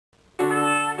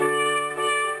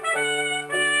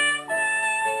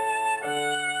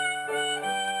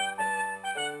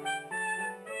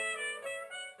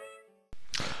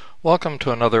Welcome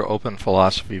to another Open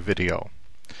Philosophy video.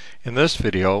 In this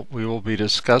video we will be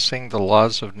discussing the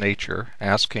laws of nature,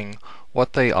 asking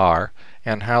what they are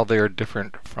and how they are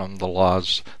different from the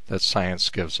laws that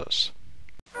science gives us.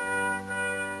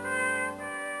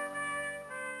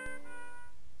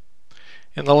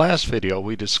 In the last video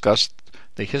we discussed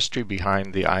the history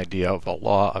behind the idea of a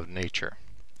law of nature.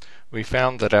 We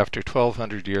found that after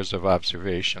 1200 years of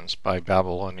observations by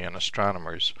Babylonian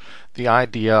astronomers, the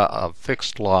idea of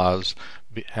fixed laws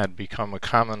had become a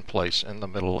commonplace in the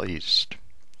Middle East.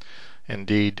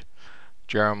 Indeed,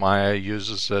 Jeremiah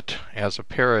uses it as a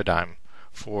paradigm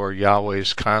for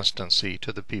Yahweh's constancy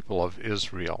to the people of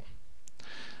Israel.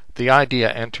 The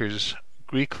idea enters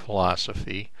Greek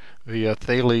philosophy via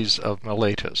Thales of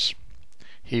Miletus.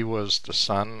 He was the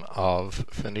son of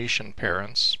Phoenician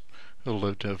parents who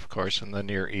lived, of course, in the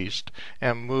Near East,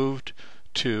 and moved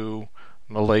to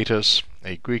Miletus,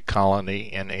 a Greek colony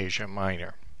in Asia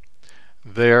Minor.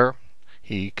 There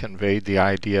he conveyed the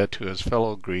idea to his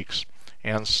fellow Greeks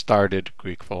and started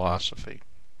Greek philosophy.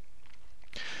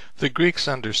 The Greeks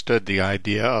understood the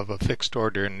idea of a fixed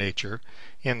order in nature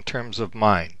in terms of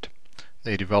mind.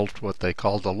 They developed what they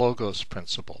called the logos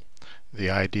principle,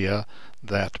 the idea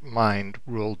that mind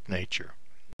ruled nature.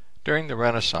 During the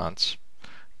Renaissance,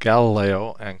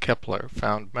 Galileo and Kepler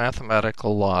found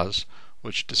mathematical laws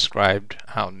which described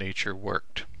how nature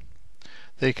worked.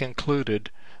 They concluded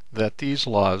that these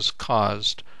laws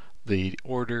caused the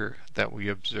order that we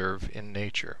observe in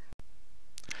nature.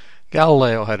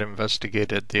 Galileo had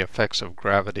investigated the effects of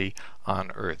gravity on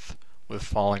Earth with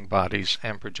falling bodies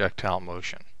and projectile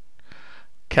motion.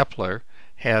 Kepler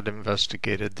had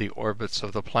investigated the orbits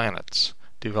of the planets,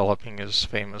 developing his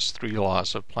famous 3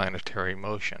 laws of planetary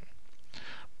motion.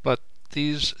 But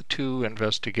these two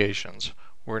investigations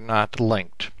were not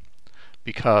linked,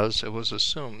 because it was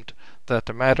assumed that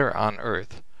the matter on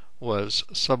Earth was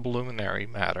sublunary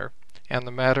matter, and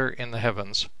the matter in the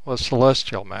heavens was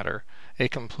celestial matter, a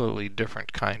completely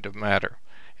different kind of matter,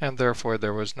 and therefore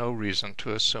there was no reason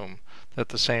to assume that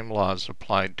the same laws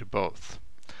applied to both.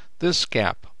 This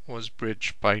gap was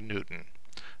bridged by Newton,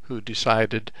 who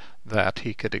decided that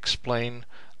he could explain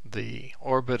the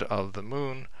orbit of the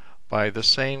moon by the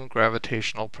same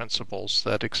gravitational principles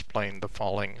that explain the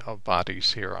falling of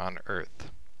bodies here on Earth.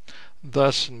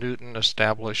 Thus Newton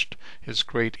established his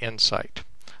great insight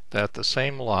that the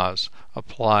same laws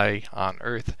apply on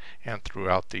Earth and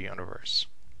throughout the universe.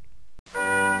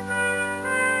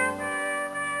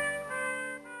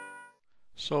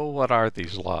 So what are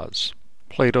these laws?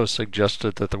 Plato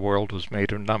suggested that the world was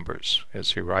made of numbers.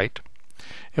 Is he right?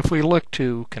 If we look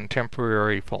to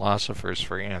contemporary philosophers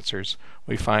for answers,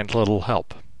 we find little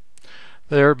help.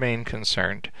 Their main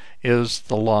concern is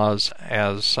the laws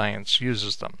as science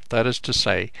uses them. That is to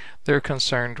say, they're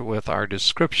concerned with our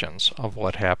descriptions of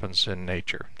what happens in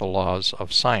nature, the laws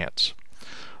of science.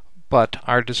 But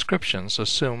our descriptions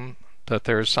assume that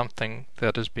there is something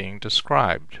that is being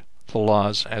described, the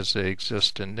laws as they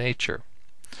exist in nature.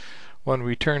 When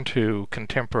we turn to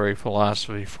contemporary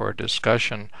philosophy for a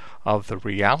discussion of the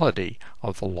reality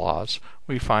of the laws,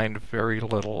 we find very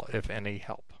little, if any,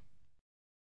 help.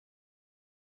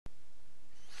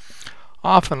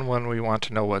 Often when we want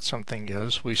to know what something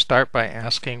is, we start by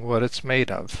asking what it's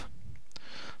made of.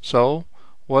 So,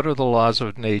 what are the laws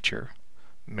of nature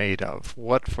made of?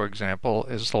 What, for example,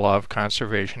 is the law of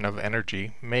conservation of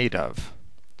energy made of?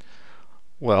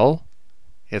 Well,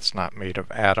 it's not made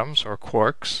of atoms or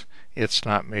quarks. It's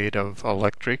not made of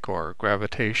electric or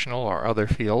gravitational or other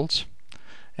fields.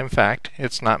 In fact,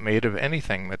 it's not made of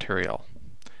anything material.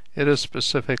 It is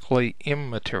specifically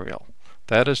immaterial.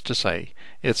 That is to say,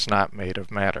 it's not made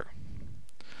of matter.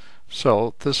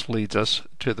 So this leads us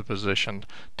to the position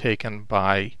taken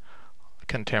by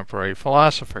contemporary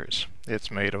philosophers.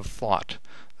 It's made of thought.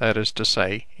 That is to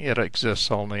say, it exists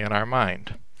only in our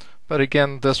mind. But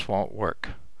again, this won't work,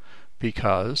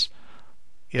 because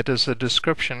it is a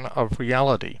description of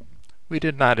reality. We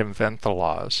did not invent the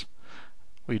laws.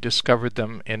 We discovered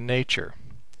them in nature.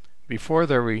 Before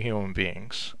there were human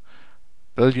beings,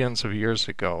 billions of years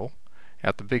ago,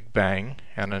 at the Big Bang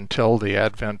and until the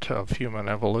advent of human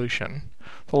evolution,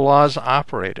 the laws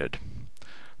operated.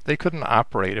 They couldn't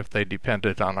operate if they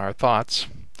depended on our thoughts,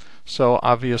 so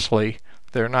obviously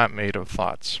they're not made of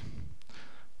thoughts.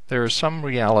 There is some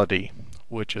reality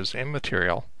which is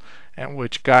immaterial and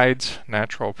which guides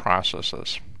natural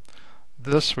processes.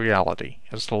 This reality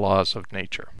is the laws of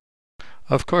nature.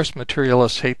 Of course,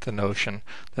 materialists hate the notion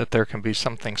that there can be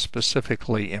something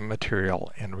specifically immaterial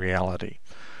in reality.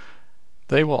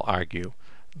 They will argue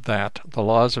that the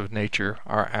laws of nature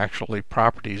are actually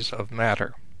properties of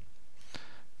matter.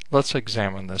 Let's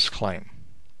examine this claim.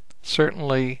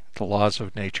 Certainly, the laws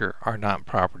of nature are not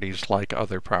properties like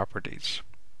other properties.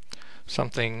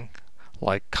 Something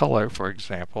like color, for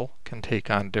example, can take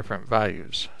on different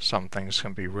values. Some things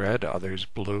can be red, others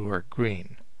blue or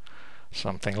green.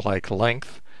 Something like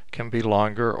length can be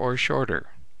longer or shorter.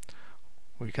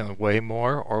 We can weigh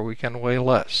more or we can weigh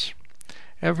less.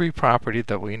 Every property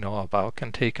that we know about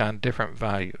can take on different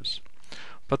values.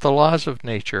 But the laws of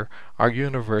nature are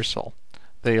universal.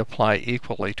 They apply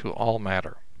equally to all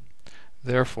matter.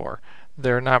 Therefore,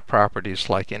 they are not properties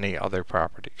like any other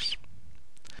properties.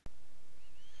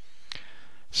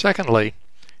 Secondly,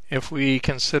 if we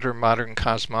consider modern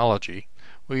cosmology,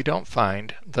 we don't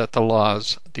find that the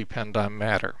laws depend on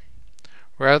matter.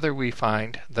 Rather, we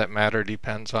find that matter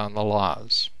depends on the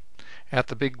laws. At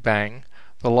the Big Bang,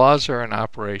 the laws are in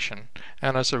operation,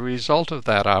 and as a result of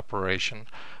that operation,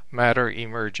 matter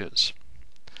emerges.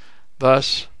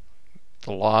 Thus,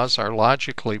 the laws are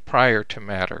logically prior to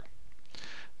matter.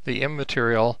 The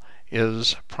immaterial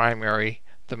is primary,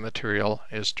 the material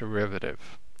is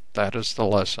derivative. That is the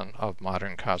lesson of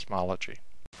modern cosmology.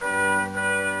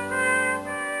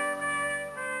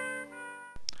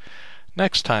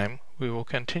 Next time, we will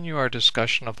continue our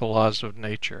discussion of the laws of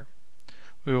nature.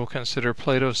 We will consider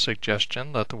Plato's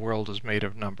suggestion that the world is made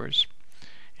of numbers,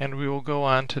 and we will go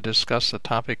on to discuss the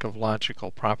topic of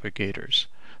logical propagators,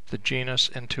 the genus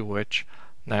into which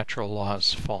natural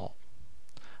laws fall.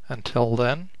 Until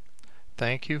then,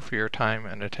 thank you for your time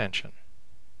and attention.